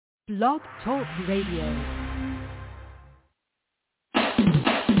Blog Talk Radio.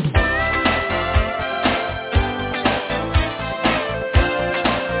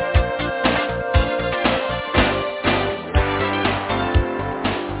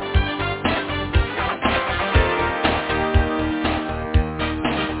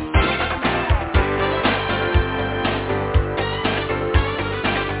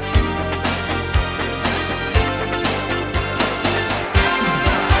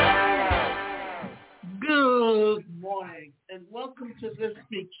 Welcome to this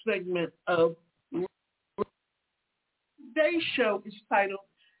week's segment of today's show is titled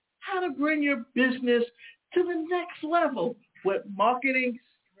How to Bring Your Business to the Next Level with Marketing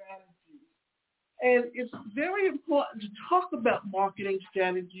Strategies. And it's very important to talk about marketing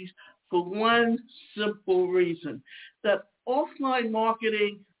strategies for one simple reason, that offline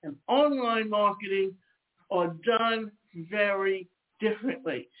marketing and online marketing are done very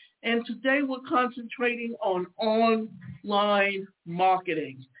differently. And today we're concentrating on online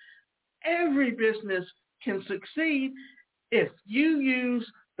marketing. Every business can succeed if you use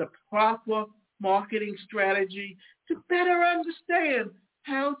the proper marketing strategy to better understand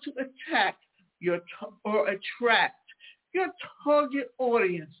how to attract your target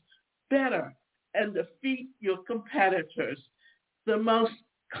audience better and defeat your competitors. The most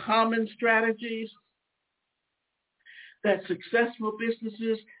common strategies that successful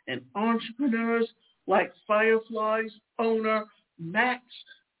businesses and entrepreneurs like Firefly's owner Max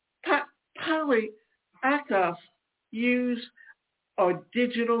Polyakov use are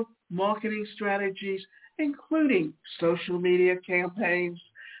digital marketing strategies, including social media campaigns,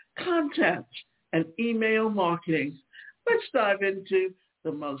 content, and email marketing. Let's dive into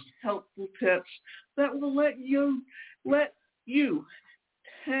the most helpful tips that will let you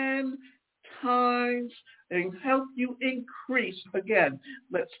 10 times and help you increase, again,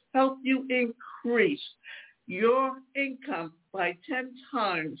 let's help you increase your income by 10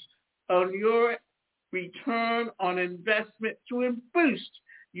 times on your return on investment to boost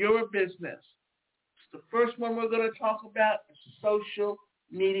your business. The first one we're going to talk about is social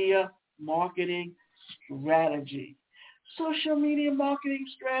media marketing strategy. Social media marketing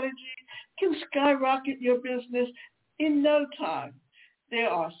strategy can skyrocket your business in no time. There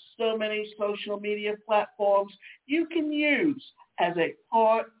are so many social media platforms you can use as a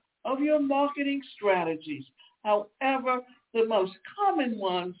part of your marketing strategies. However, the most common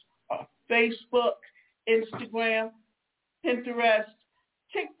ones are Facebook, Instagram, Pinterest,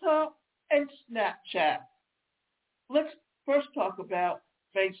 TikTok, and Snapchat. Let's first talk about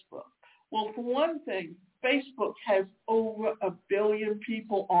Facebook. Well, for one thing, Facebook has over 1 billion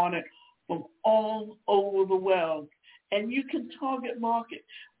people on it from all over the world. And you can target market,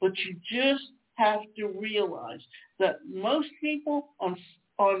 but you just have to realize that most people on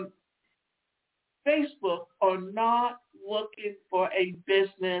Facebook are not looking for a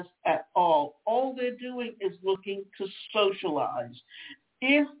business at all. All they're doing is looking to socialize.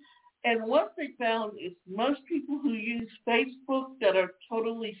 And what they found is most people who use Facebook that are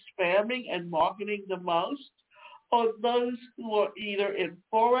totally spamming and marketing the most are those who are either in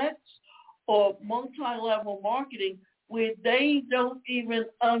Forex or multi-level marketing, where they don't even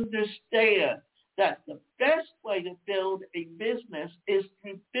understand that the best way to build a business is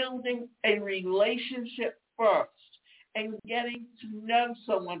through building a relationship first and getting to know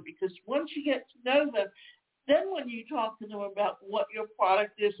someone. Because once you get to know them, then when you talk to them about what your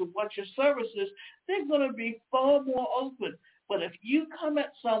product is and what your service is, they're going to be far more open. But if you come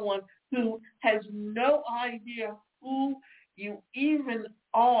at someone who has no idea who you even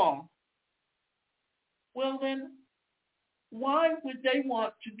are, well then, why would they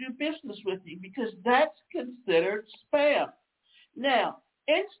want to do business with you? Because that's considered spam. Now,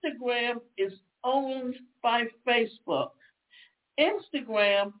 Instagram is owned by Facebook.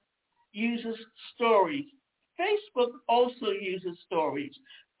 Instagram uses stories. Facebook also uses stories,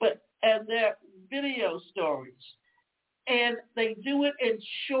 and they're video stories. And they do it in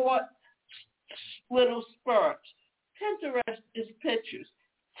short little spurts. Pinterest is pictures.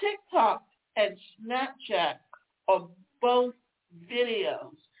 TikTok and Snapchat are both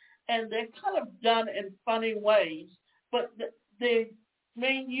videos, and they're kind of done in funny ways, but the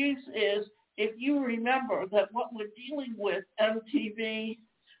main use is, if you remember that what we're dealing with, MTV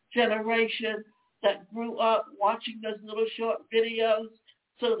generation that grew up watching those little short videos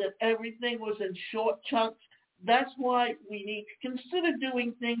so that everything was in short chunks, that's why we need to consider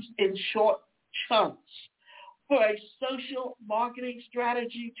doing things in short chunks. For a social marketing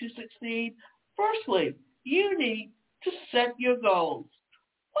strategy to succeed, firstly, you need to set your goals.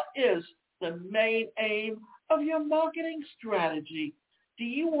 What is the main aim of your marketing strategy? Do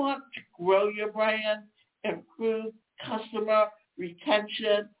you want to grow your brand, improve customer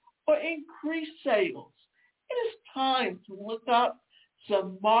retention, or increase sales? It is time to look up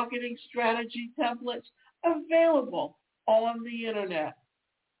some marketing strategy templates available on the internet.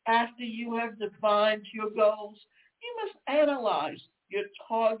 After you have defined your goals, you must analyze your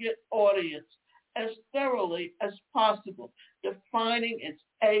target audience as thoroughly as possible, defining its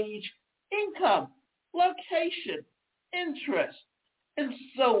age, income, location, interest, and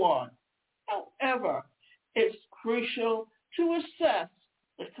so on. However, it's crucial to assess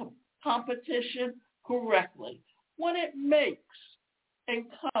the competition correctly when it makes and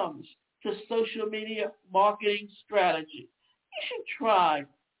comes to social media marketing strategy. You should try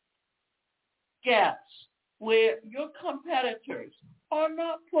gaps where your competitors are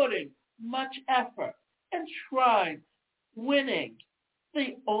not putting much effort and try winning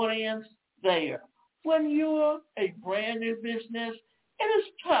the audience there. When you're a brand new business, it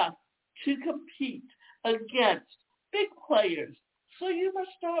is tough to compete against big players. So you must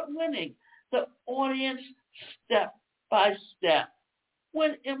start winning the audience step by step.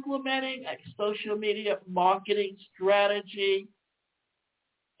 When implementing a social media marketing strategy,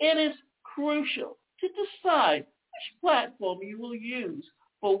 it is crucial to decide which platform you will use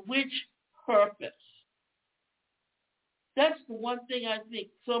for which purpose. That's the one thing I think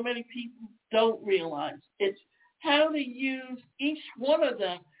so many people don't realize. It's how to use each one of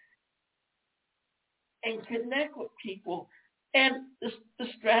them and connect with people. And the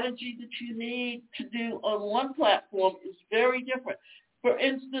strategy that you need to do on one platform is very different. For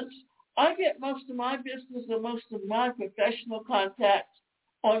instance, I get most of my business and most of my professional contacts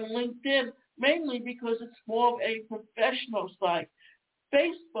on LinkedIn, mainly because it's more of a professional site.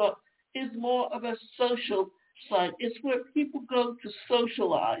 Facebook is more of a social site. It's where people go to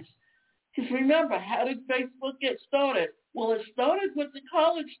socialize. Because remember, how did Facebook get started? Well, it started with the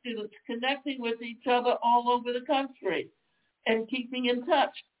college students connecting with each other all over the country and keeping in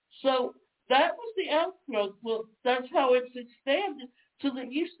touch. So that was the outgrowth. Well, that's how it's expanded, so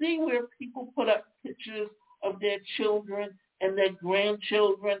that you see where people put up pictures of their children and their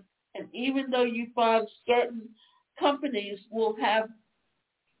grandchildren. And even though you find certain companies will have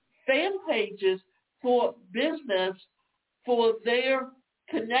fan pages for business, for their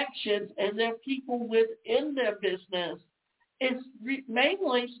connections and their people within their business, it's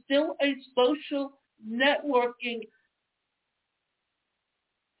mainly still a social networking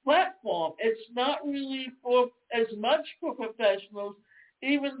platform. It's not really for as much for professionals,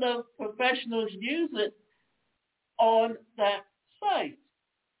 even though professionals use it on that site.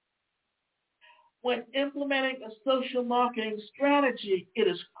 When implementing a social marketing strategy, it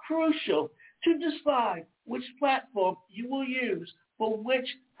is crucial to decide which platform you will use for which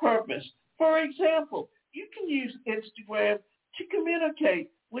purpose. For example, you can use Instagram to communicate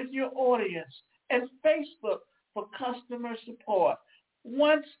with your audience and Facebook for customer support.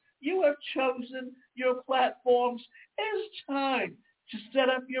 Once you have chosen your platforms, it is time to set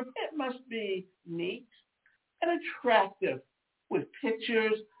up it must be neat and attractive with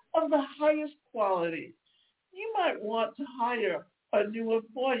pictures of the highest quality. You might want to hire a new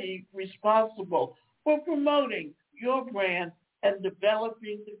employee responsible for promoting your brand and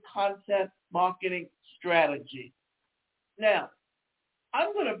developing the content marketing strategy. Now,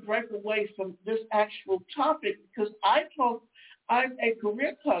 I'm going to break away from this actual topic because I'm a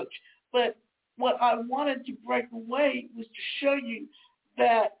career coach, but what I wanted to break away was to show you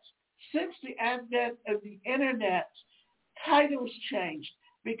that since the advent of the internet, titles changed,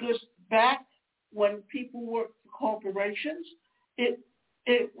 because back when people worked for corporations,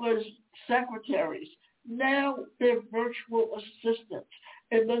 it was secretaries. Now they're virtual assistants,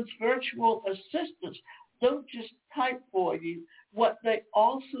 and those virtual assistants don't just type for you. What they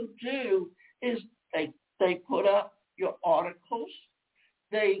also do is they put up your articles.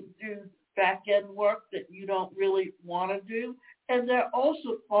 They do back-end work that you don't really want to do, and they're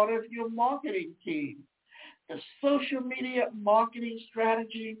also part of your marketing team. The social media marketing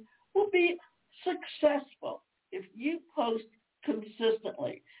strategy will be successful if you post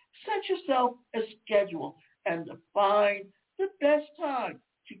consistently. Set yourself a schedule and define the best time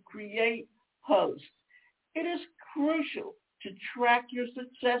to create posts. It is crucial to track your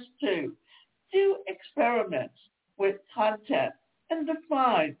success too. Do experiments with content and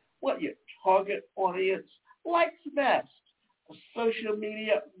define what your target audience likes best. A social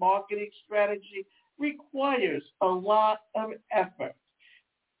media marketing strategy requires a lot of effort,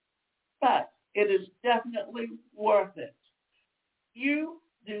 but it is definitely worth it. You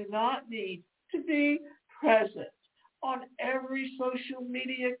do not need to be present on every social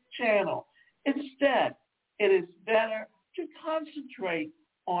media channel. Instead, it is better to concentrate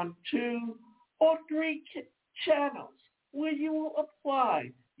on 2 or 3 channels where you will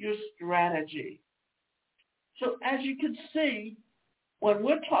apply your strategy. So as you can see, when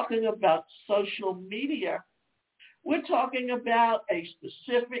we're talking about social media, we're talking about a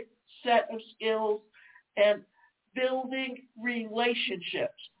specific set of skills and building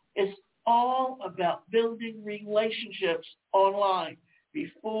relationships. It's all about building relationships online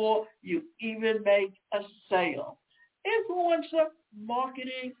before you even make a sale. Influencer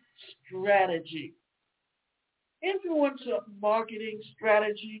marketing strategy. Influencer marketing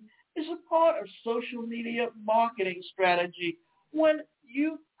strategy is a part of social media marketing strategy when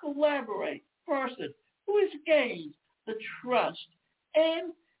you collaborate with a person who has gained the trust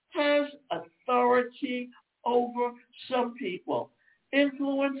and has authority over some people.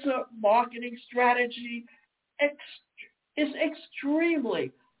 Influencer marketing strategy is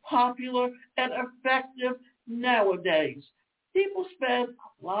extremely popular and effective nowadays. People spend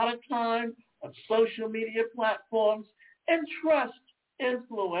a lot of time on social media platforms and trust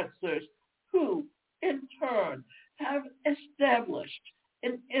influencers who, in turn, have established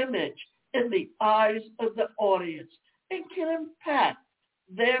an image in the eyes of the audience and can impact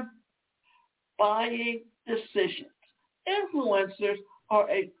their buying decisions. Influencers are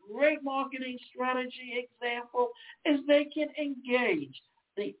a great marketing strategy example as they can engage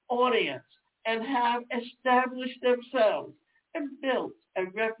the audience and have established themselves and built a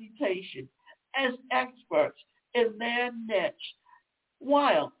reputation as experts in their niche.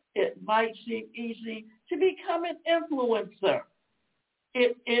 While it might seem easy to become an influencer,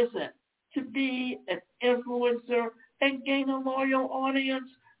 it isn't. To be an influencer and gain a loyal audience,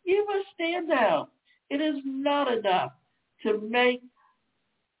 you must stand out. It is not enough to make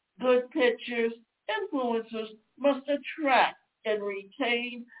good pictures. Influencers must attract and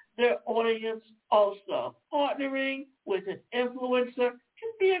retain their audience also. Partnering with an influencer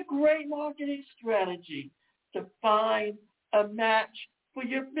can be a great marketing strategy. To find a match for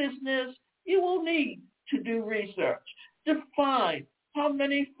your business, you will need to do research. Define how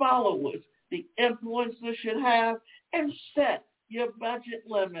many followers the influencer should have and set your budget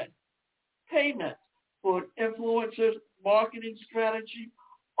limit. Payment for an influencer's marketing strategy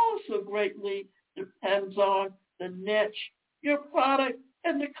also greatly depends on the niche, your product,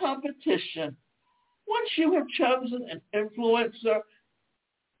 and the competition. Once you have chosen an influencer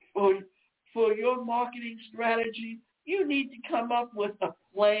for your marketing strategy, you need to come up with a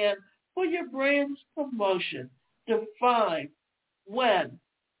plan for your brand's promotion. Define when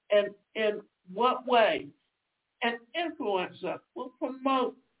and in what way an influencer will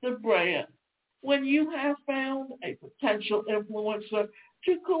promote the brand. When you have found a potential influencer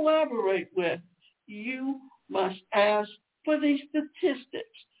to collaborate with, you must ask for these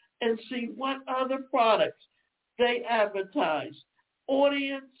statistics and see what other products they advertise.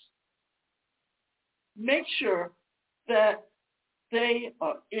 Audience, make sure that they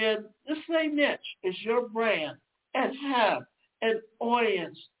are in the same niche as your brand and have an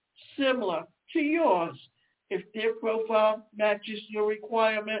audience similar to yours. If their profile matches your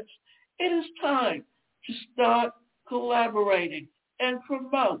requirements, it is time to start collaborating and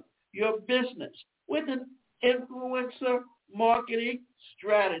promote your business with an influencer marketing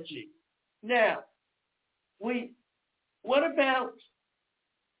strategy. Now, what about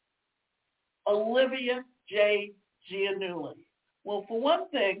Olivia J. Giannulli? Well, for one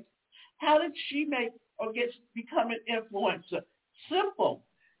thing, how did she become an influencer? Simple.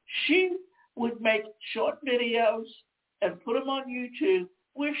 She would make short videos and put them on YouTube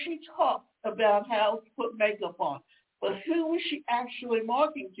where she talked about how to put makeup on. But who was she actually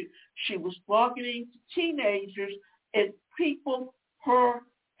marketing to? She was marketing to teenagers and people her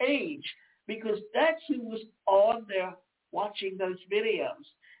age because that's who was on there watching those videos.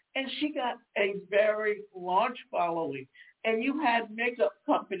 And she got a very large following. And you had makeup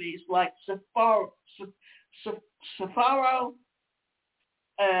companies like Sephora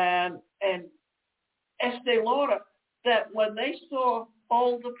and Estee Lauder that when they saw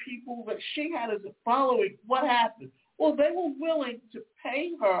all the people that she had as a following, what happened? Well, they were willing to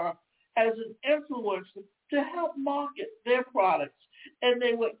pay her as an influencer to help market their products. And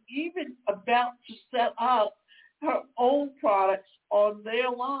they were even about to set up her own products on their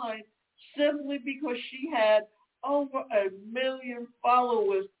line simply because she had over 1 million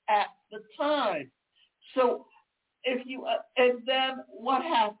followers at the time. So and then what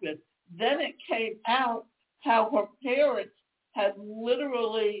happened? Then it came out how her parents had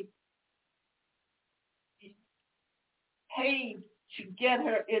literally paid to get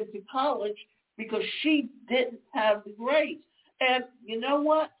her into college because she didn't have the grades. And you know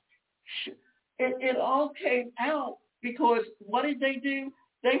what? It all came out because what did they do?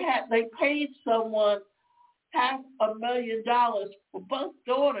 They paid someone $500,000 for both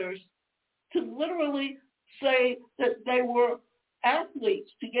daughters to literally say that they were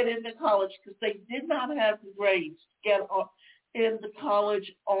athletes to get into college because they did not have the grades to get into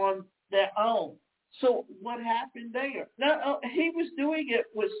college on their own. So what happened there? Now, he was doing it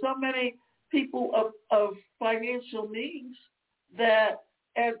with so many people of financial means that,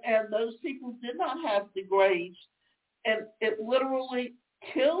 and those people did not have the grades, and it literally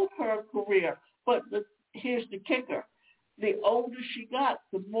killed her career. But here's the kicker. The older she got,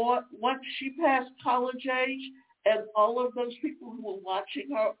 the more, once she passed college age and all of those people who were watching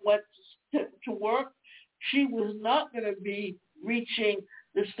her went to work, she was not going to be reaching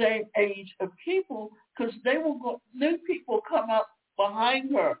the same age of people because new people come up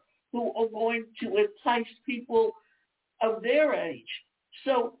behind her who are going to entice people of their age.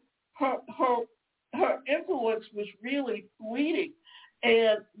 So her influence was really fleeting,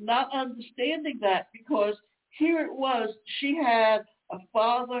 and not understanding that, because here it was, she had a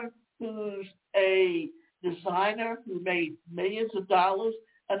father who's a designer who made millions of dollars,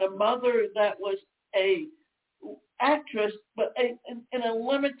 and a mother that was a actress, but in a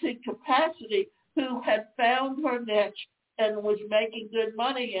limited capacity, who had found her niche and was making good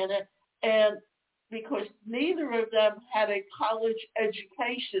money in it. And because neither of them had a college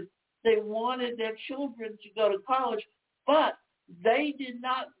education, they wanted their children to go to college, but they did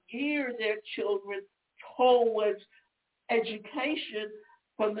not gear their children towards education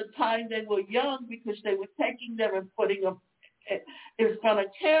from the time they were young, because they were taking them and putting them in front of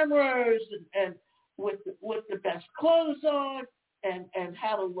cameras and with the best clothes on and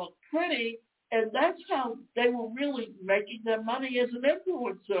how to look pretty. And that's how they were really making their money as an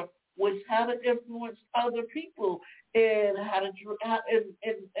influencer, was how to influence other people and how to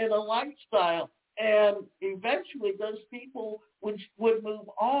in a lifestyle. And eventually those people would move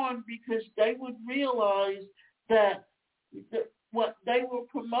on, because they would realize that what they were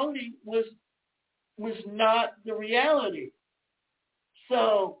promoting was not the reality.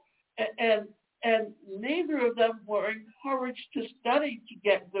 So, and neither of them were encouraged to study to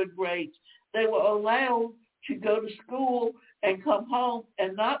get good grades. They were allowed to go to school and come home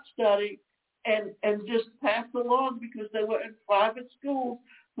and not study and just pass along, because they were in private schools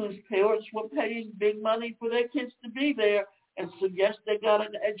whose parents were paying big money for their kids to be there. And so, yes, they got a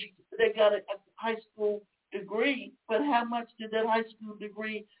high school degree, but how much did that high school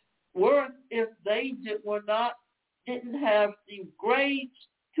degree worth if they didn't have the grades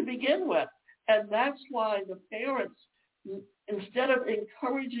to begin with? And that's why the parents, instead of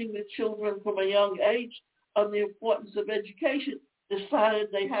encouraging the children from a young age on the importance of education, decided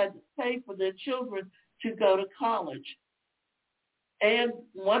they had to pay for their children to go to college. And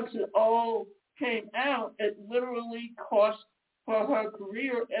once it all came out, it literally cost her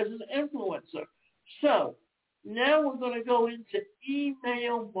career as an influencer. So now we're going to go into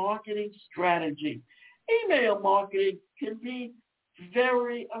email marketing strategy. Email marketing can be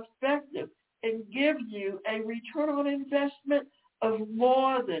very effective and give you a return on investment of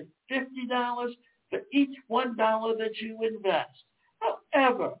more than $50 for each $1 that you invest.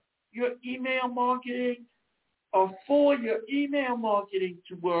 However, your email marketing, or for your email marketing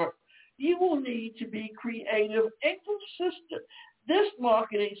to work, you will need to be creative and consistent. This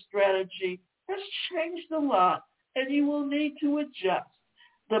marketing strategy has changed a lot, and you will need to adjust.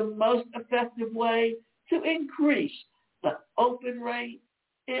 The most effective way to increase the open rate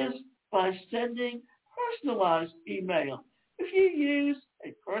is by sending personalized email. If you use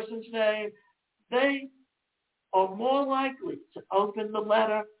a person's name, they are more likely to open the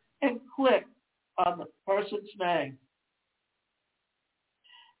letter and click on the person's name.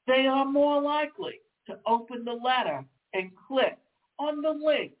 They are more likely to open the letter and click on the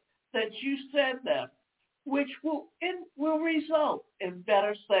link that you send them, which will result in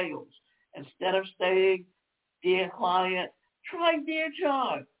better sales. Instead of saying, "Dear client, try Dear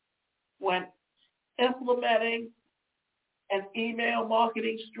John." When implementing an email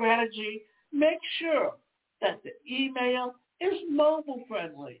marketing strategy, make sure that the email is mobile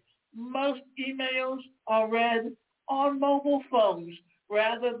friendly. Most emails are read on mobile phones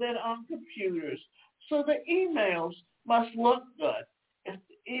rather than on computers, so the emails must look good. If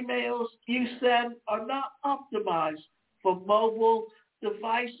the emails you send are not optimized for mobile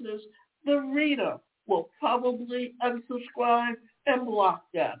devices, the reader will probably unsubscribe and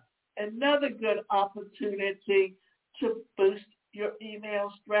block them. Another good opportunity to boost your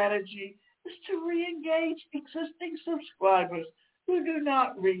email strategy is to re-engage existing subscribers who do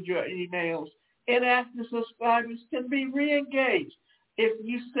not read your emails. Inactive subscribers can be re-engaged if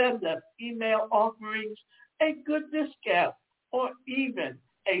you send them email offerings a good discount or even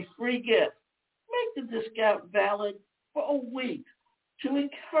a free gift. Make the discount valid for a week to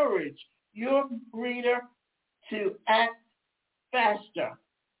encourage your reader to act faster.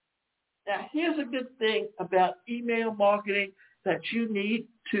 Now, here's a good thing about email marketing that you need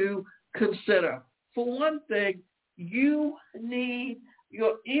to consider. For one thing, you need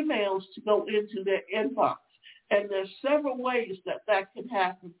your emails to go into their inbox. And there's several ways that that can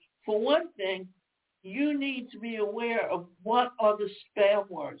happen. For one thing, you need to be aware of what are the spam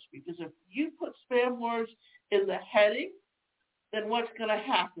words. Because if you put spam words in the heading, then what's going to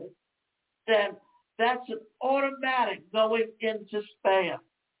happen? Then that's an automatic going into spam.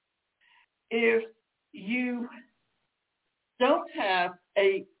 If you don't have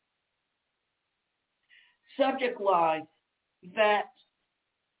a subject line that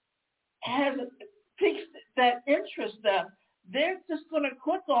piques that interests them, they're just going to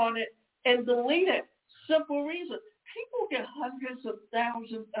click on it and delete it. Simple reason. People get hundreds of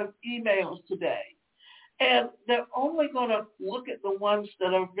thousands of emails today, and they're only going to look at the ones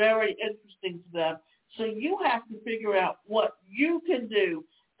that are very interesting to them. So you have to figure out what you can do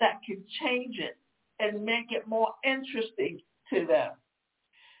that can change it and make it more interesting to them.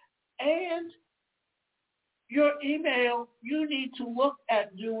 And your email, you need to look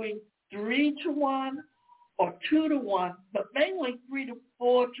at doing 3-to-1 or 2-to-1, but mainly 3 to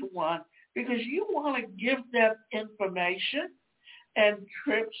 4-to-1, because you want to give them information and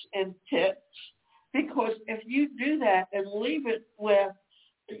trips and tips. Because if you do that and leave it with,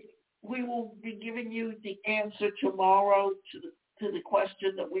 we will be giving you the answer tomorrow to the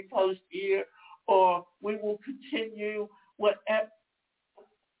question that we post here, or we will continue whatever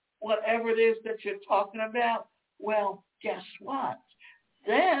it is that you're talking about, well, guess what?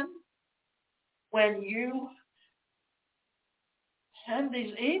 Then when you send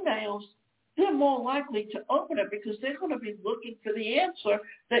these emails, they're more likely to open it because they're going to be looking for the answer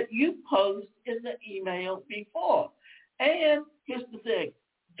that you posed in the email before. And here's the thing.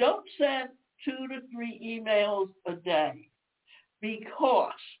 Don't send 2 to 3 emails a day,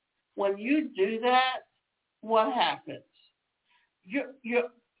 because when you do that, what happens? Your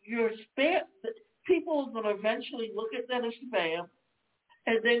spam, people are going to eventually look at that as spam,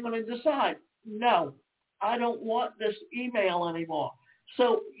 and they're going to decide, no, I don't want this email anymore.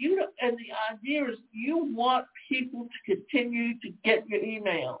 So and the idea is you want people to continue to get your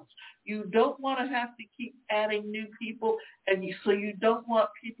emails. You don't want to have to keep adding new people, and so you don't want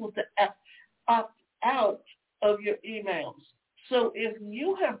people to opt out of your emails. So if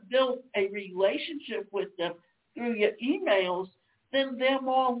you have built a relationship with them through your emails, then they're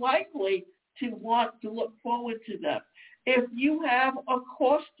more likely to want to look forward to them. If you have a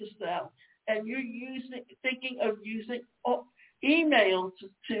course to sell and you're thinking of using email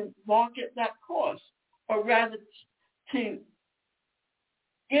to market that course, or rather to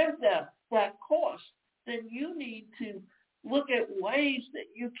give them that course, then you need to look at ways that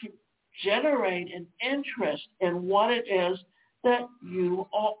you can generate an interest in what it is that you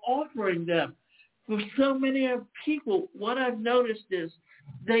are offering them. For so many people, what I've noticed is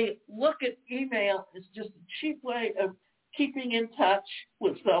they look at email as just a cheap way of keeping in touch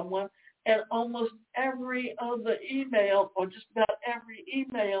with someone, and almost every other email, or just about every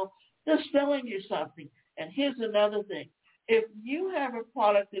email, they're selling you something. And here's another thing. If you have a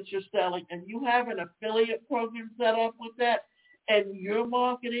product that you're selling and you have an affiliate program set up with that, and you're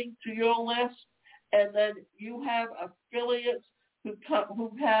marketing to your list, and then you have affiliates who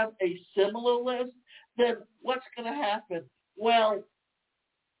have a similar list, then what's going to happen? Well,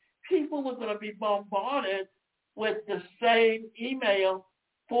 people are going to be bombarded with the same email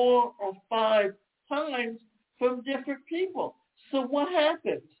 4 or 5 times from different people. So what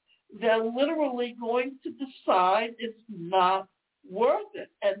happens? They're literally going to decide it's not worth it,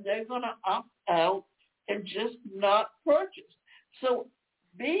 and they're going to opt out and just not purchase. So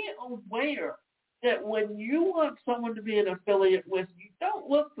be aware that when you want someone to be an affiliate with, you don't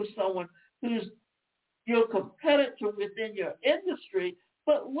look for someone who's your competitor within your industry,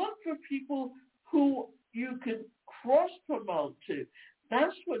 but look for people who you can cross-promote to.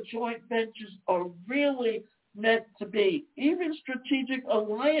 That's what joint ventures are really meant to be. Even strategic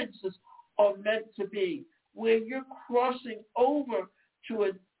alliances are meant to be, where you're crossing over to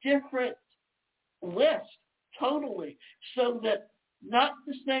a different list totally, so that not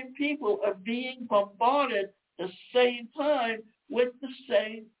the same people are being bombarded the same time with the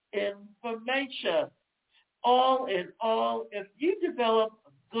same information. All in all, if you develop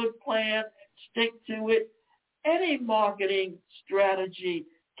a good plan, stick to it, any marketing strategy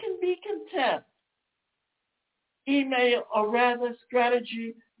can be content. Email, or rather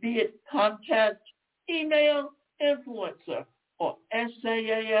strategy, be it content email influencer or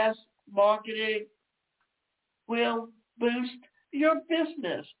SaaS marketing will boost your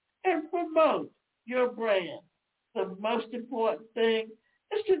business and promote your brand. The most important thing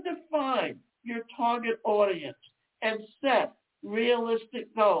is to define your target audience and set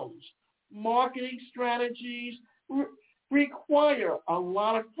realistic goals. Marketing strategies require a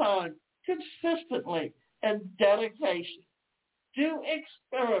lot of time, consistently, and dedication. Do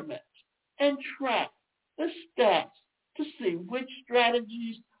experiments and track the stats to see which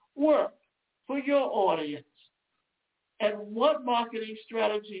strategies work for your audience. And what marketing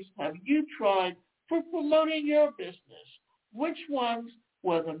strategies have you tried for promoting your business? Which ones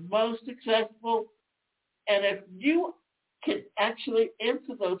were the most successful? And if you can actually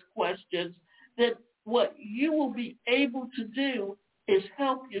answer those questions, then what you will be able to do is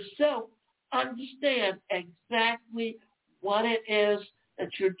help yourself understand exactly what it is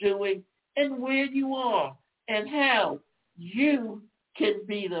that you're doing and where you are and how you can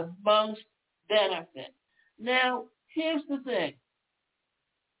be the most benefit. Now, here's the thing.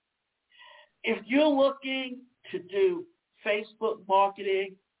 If you're looking to do Facebook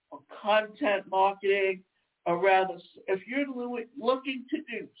marketing or content marketing, or rather, if you're looking to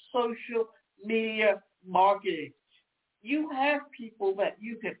do social media marketing, you have people that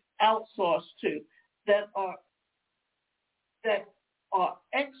you can outsource to that are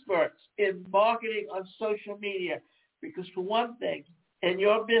experts in marketing on social media. Because for one thing, in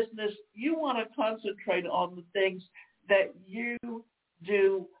your business, you want to concentrate on the things that you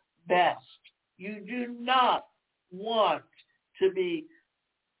do best. You do not want to be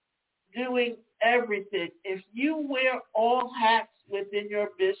doing everything. If you wear all hats within your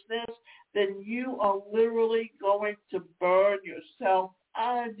business, then you are literally going to burn yourself.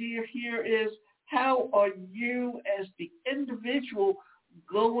 Our idea here is, how are you as the individual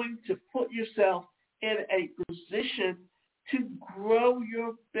going to put yourself in a position to grow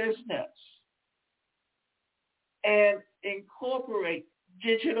your business and incorporate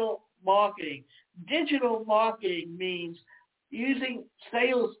digital marketing? Digital marketing means using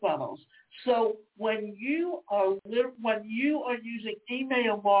sales funnels. So when you are using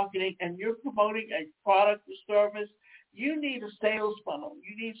email marketing and you're promoting a product or service, you need a sales funnel.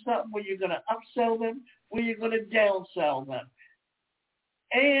 You need something where you're going to upsell them, where you're going to downsell them.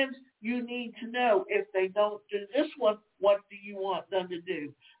 And you need to know, if they don't do this one, what do you want them to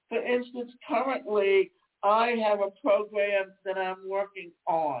do? For instance, currently I have a program that I'm working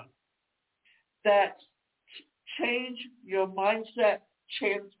on that change your mindset,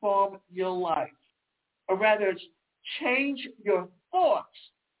 transform your life. Or rather, it's change your thoughts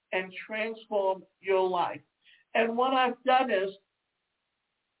and transform your life. And what I've done is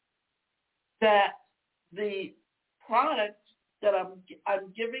that the product that I'm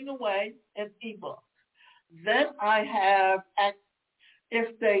giving away an ebook. Then I have,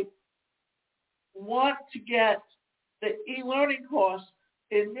 if they want to get the e-learning course,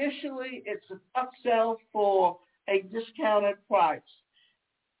 initially it's an upsell for a discounted price.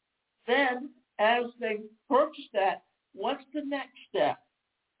 Then as they purchase that, what's the next step?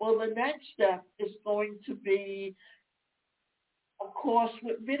 Well, the next step is going to be a course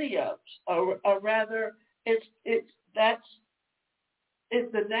with videos, or rather, the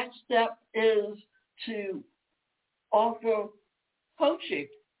next step is to offer coaching.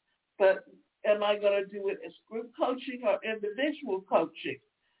 But am I going to do it as group coaching or individual coaching?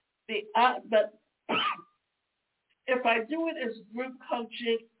 But if I do it as group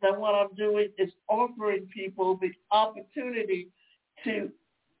coaching, then what I'm doing is offering people the opportunity to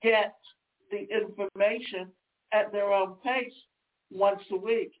get the information at their own pace once a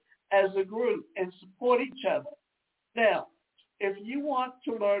week as a group and support each other. Now, if you want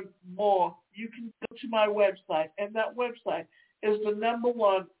to learn more, you can go to my website, and that website is the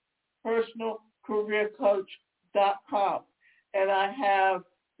 #1 personalcareercoach.com. And I have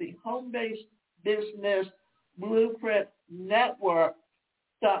the home-based business blueprint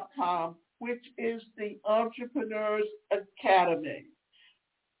network.com, which is the Entrepreneurs Academy.